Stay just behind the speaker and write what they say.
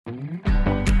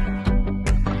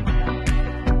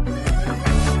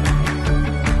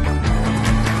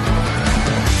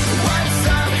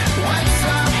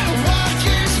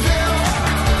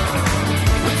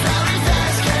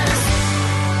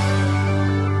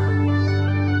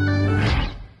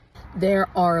There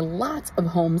are lots of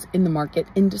homes in the market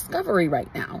in Discovery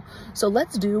right now. So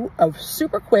let's do a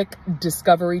super quick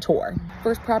Discovery tour.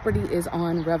 First property is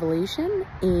on Revelation,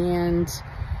 and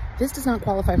this does not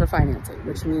qualify for financing,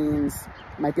 which means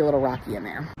it might be a little rocky in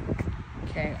there.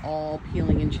 Okay, all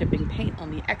peeling and chipping paint on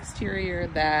the exterior.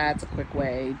 That's a quick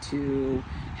way to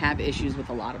have issues with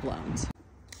a lot of loans.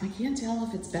 I can't tell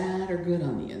if it's bad or good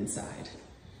on the inside.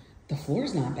 The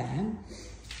floor's not bad.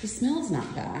 The smell's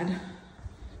not bad.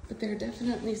 But there are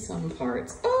definitely some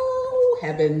parts. Oh,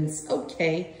 heavens.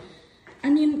 Okay. I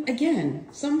mean, again,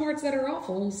 some parts that are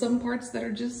awful, some parts that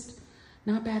are just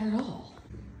not bad at all.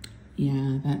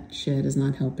 Yeah, that shed is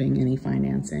not helping any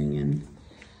financing, and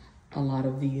a lot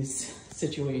of these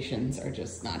situations are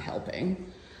just not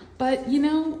helping. But, you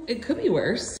know, it could be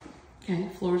worse. Okay,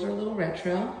 floors are a little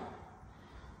retro.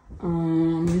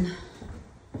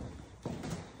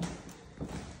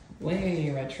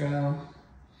 Way retro.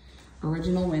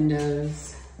 Original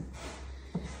windows.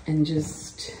 And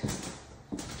just,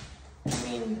 I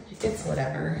mean, it's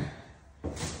whatever.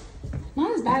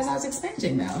 Not as bad as I was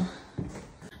expecting, though.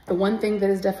 The one thing that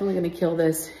is definitely going to kill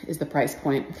this is the price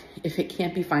point. If it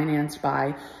can't be financed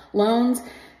by loans,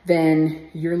 then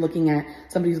you're looking at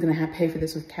somebody who's going to have to pay for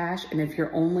this with cash. And if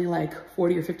you're only like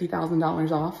 $40,000 or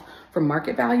 $50,000 off from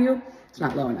market value, it's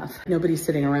not low enough. Nobody's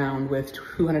sitting around with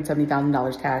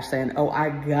 $270,000 cash saying, oh, I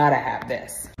gotta have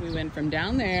this. We went from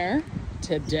down there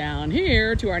to down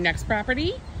here to our next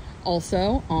property,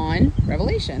 also on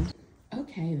Revelation.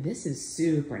 Okay, this is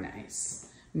super nice.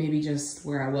 Maybe just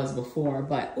where I was before,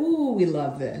 but ooh, we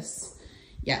love this.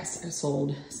 Yes, I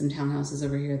sold some townhouses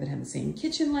over here that have the same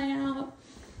kitchen layout.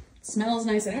 It smells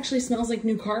nice. It actually smells like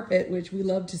new carpet, which we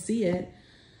love to see it.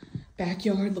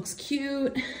 Backyard looks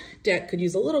cute. Deck could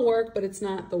use a little work, but it's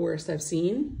not the worst I've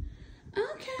seen.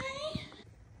 Okay.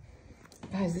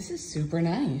 Guys, this is super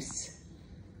nice.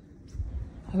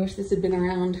 I wish this had been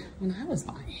around when I was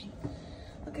buying.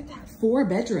 Look at that, 4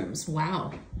 bedrooms.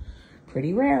 Wow.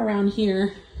 Pretty rare around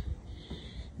here.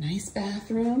 Nice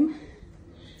bathroom.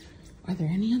 Are there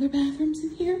any other bathrooms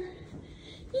in here?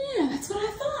 Yeah, that's what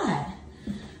I thought.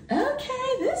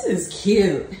 Okay, this is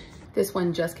cute. This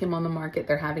one just came on the market.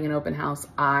 They're having an open house.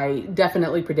 I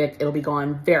definitely predict it'll be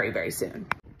gone very, very soon.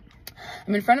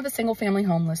 I'm in front of a single family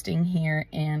home listing here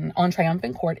on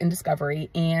Triumphant Court in Discovery,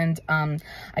 and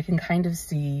I can kind of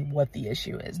see what the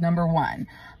issue is. Number one,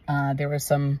 there was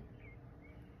some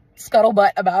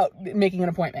scuttlebutt about making an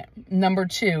appointment. Number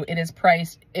two, it is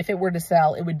priced, if it were to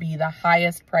sell, it would be the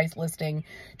highest price listing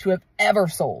to have ever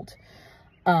sold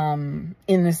in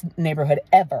this neighborhood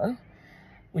ever,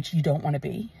 which you don't want to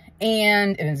be.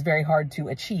 And it is very hard to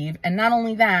achieve. And not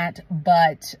only that,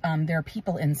 but there are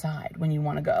people inside when you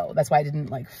want to go. That's why I didn't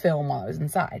like film while I was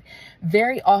inside.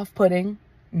 Very off-putting.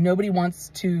 Nobody wants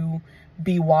to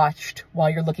be watched while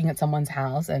you're looking at someone's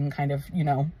house and kind of, you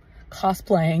know,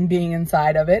 cosplaying being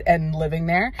inside of it and living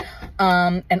there.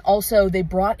 And also they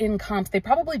brought in comps. They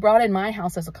probably brought in my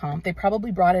house as a comp. They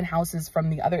probably brought in houses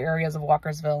from the other areas of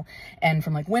Walkersville and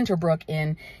from like Winterbrook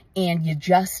in, and you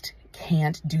just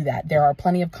can't do that. There are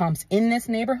plenty of comps in this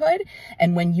neighborhood,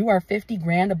 and when you are 50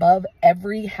 grand above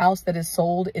every house that is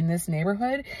sold in this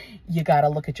neighborhood, you got to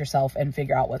look at yourself and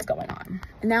figure out what's going on.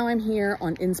 Now I'm here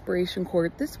on Inspiration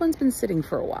Court. This one's been sitting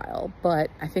for a while,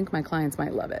 but I think my clients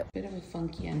might love it. Bit of a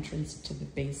funky entrance to the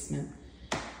basement,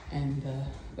 and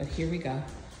but here we go.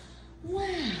 Wow,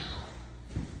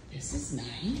 this is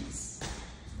nice.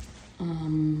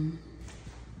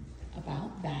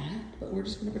 About that, but we're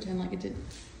just gonna pretend like it didn't.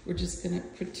 We're just gonna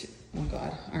pretend, oh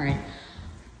God, all right.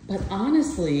 But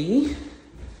honestly,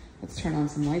 let's turn on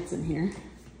some lights in here.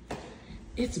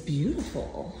 It's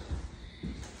beautiful.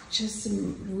 Just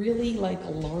some really like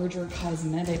larger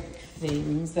cosmetic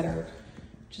things that are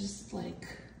just like,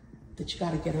 that you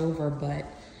gotta get over, but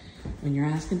when you're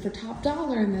asking for top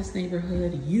dollar in this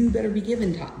neighborhood, you better be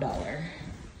given top dollar.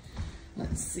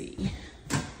 Let's see.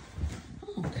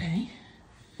 Okay.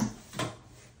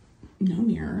 No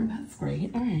mirror, that's great.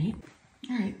 All right.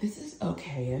 All right, this is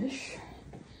okay-ish.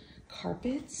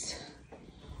 Carpets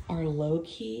are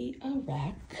low-key a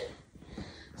wreck.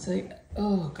 So,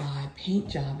 oh God, paint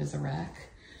job is a wreck.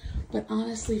 But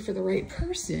honestly, for the right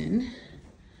person,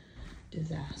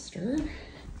 disaster,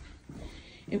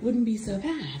 it wouldn't be so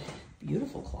bad.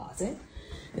 Beautiful closet.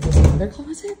 Is this another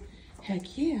closet?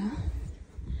 Heck yeah.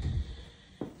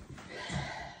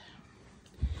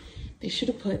 They should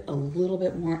have put a little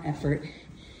bit more effort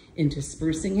into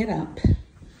sprucing it up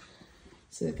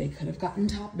so that they could have gotten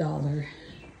top dollar.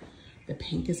 The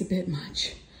pink is a bit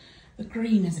much. The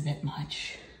green is a bit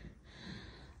much.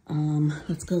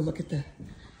 Let's go look at the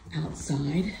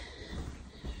outside.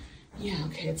 Yeah,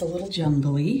 okay, it's a little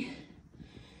jungly.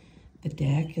 The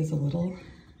deck is a little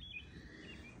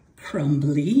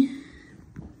crumbly.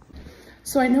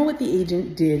 So I know what the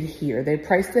agent did here. They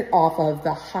priced it off of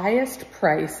the highest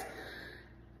price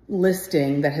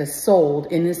listing that has sold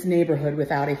in this neighborhood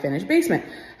without a finished basement.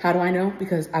 How do I know?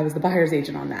 Because I was the buyer's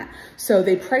agent on that. So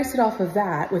they priced it off of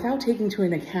that without taking into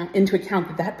account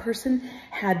that that person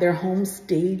had their home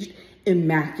staged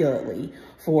immaculately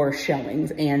for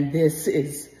showings, and this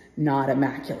is not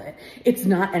immaculate. It's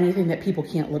not anything that people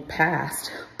can't look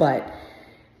past, but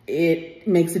it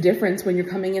makes a difference when you're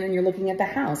coming in and you're looking at the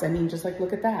house. I mean, just like,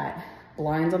 look at that.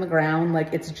 Blinds on the ground,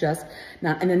 like it's just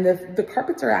not, and then the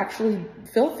carpets are actually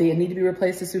filthy and need to be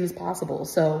replaced as soon as possible.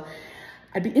 So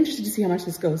I'd be interested to see how much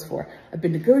this goes for. I've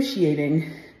been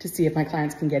negotiating to see if my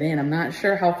clients can get in. I'm not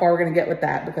sure how far we're gonna get with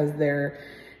that because they're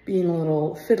being a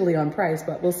little fiddly on price,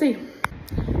 but we'll see.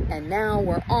 And now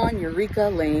we're on Eureka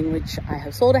Lane, which I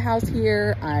have sold a house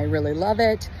here. I really love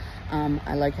it.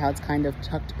 I like how it's kind of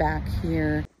tucked back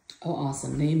here. Oh,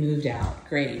 awesome, they moved out,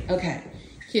 great, okay.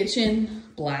 Kitchen,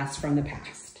 blast from the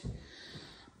past.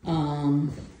 A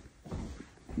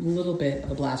little bit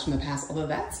of a blast from the past, although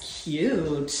that's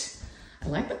cute. I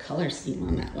like the color scheme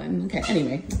on that one. Okay,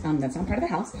 anyway, that's not part of the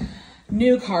house.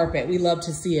 New carpet, we love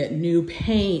to see it. New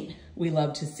paint, we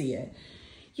love to see it.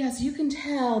 Yes, you can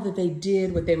tell that they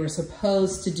did what they were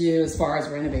supposed to do as far as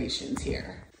renovations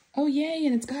here. Oh yay,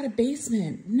 and it's got a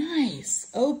basement,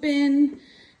 nice. Open,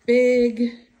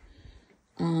 big,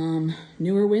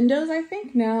 newer windows, I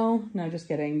think. No, just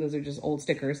kidding. Those are just old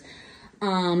stickers.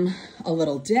 A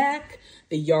little deck.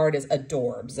 The yard is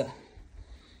adorbs.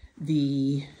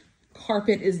 The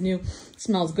carpet is new.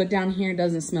 Smells good down here.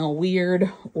 Doesn't smell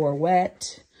weird or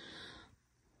wet.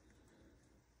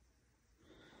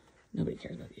 Nobody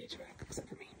cares about the HVAC except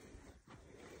for me.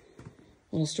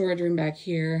 Little storage room back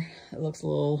here. It looks a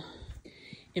little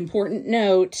important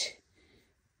note.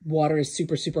 Water is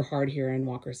super, super hard here in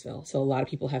Walkersville. So a lot of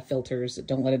people have filters.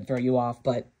 Don't let it throw you off,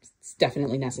 but it's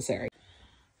definitely necessary.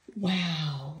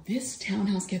 Wow, this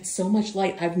townhouse gets so much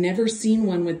light. I've never seen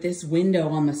one with this window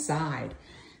on the side.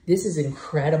 This is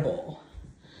incredible.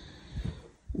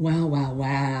 Wow, wow,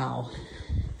 wow.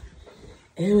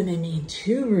 Oh, and they made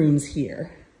 2 rooms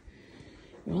here.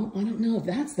 Well, I don't know if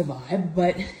that's the vibe,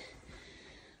 but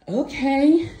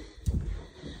okay.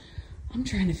 I'm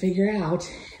trying to figure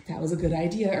out if that was a good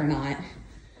idea or not.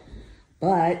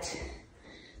 But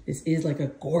this is like a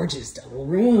gorgeous double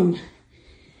room.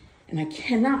 And I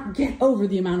cannot get over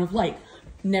the amount of light.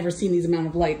 Never seen these amount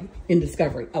of light in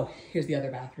Discovery. Oh, here's the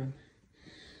other bathroom.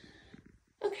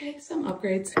 Okay, some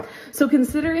upgrades. So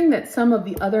considering that some of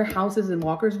the other houses in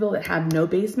Walkersville that have no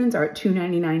basements are at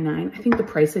 $299.9, I think the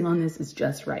pricing on this is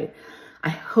just right. I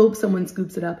hope someone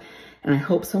scoops it up and I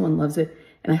hope someone loves it.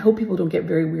 And I hope people don't get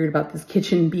very weird about this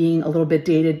kitchen being a little bit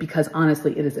dated because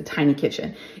honestly, it is a tiny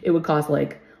kitchen. It would cost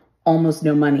like almost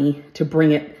no money to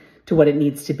bring it to what it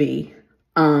needs to be.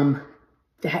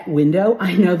 That window,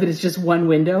 I know that it's just one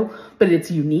window, but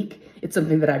it's unique. It's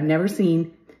something that I've never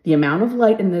seen. The amount of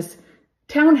light in this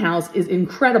townhouse is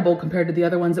incredible compared to the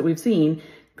other ones that we've seen,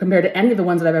 compared to any of the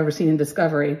ones that I've ever seen in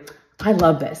Discovery. I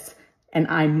love this. And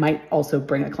I might also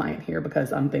bring a client here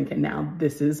because I'm thinking now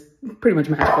this is pretty much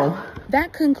magical.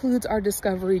 That concludes our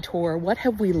Discovery tour. What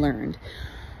have we learned?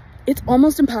 It's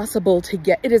almost impossible to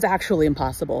get, it is actually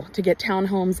impossible to get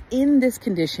townhomes in this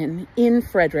condition in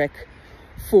Frederick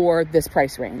for this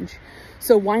price range.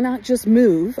 So why not just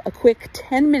move a quick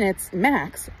 10 minutes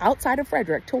max outside of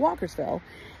Frederick to Walkersville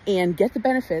and get the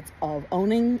benefits of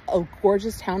owning a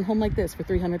gorgeous townhome like this for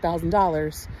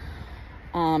 $300,000.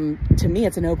 To me,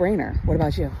 it's a no-brainer. What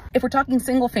about you? If we're talking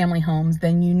single family homes,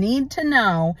 then you need to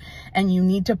know and you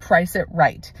need to price it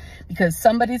right, because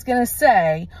somebody's going to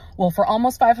say, well, for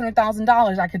almost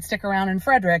 $500,000, I could stick around in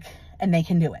Frederick, and they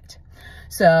can do it.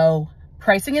 So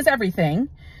pricing is everything.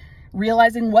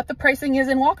 Realizing what the pricing is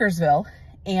in Walkersville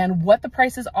and what the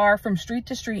prices are from street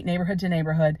to street, neighborhood to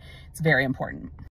neighborhood, it's very important.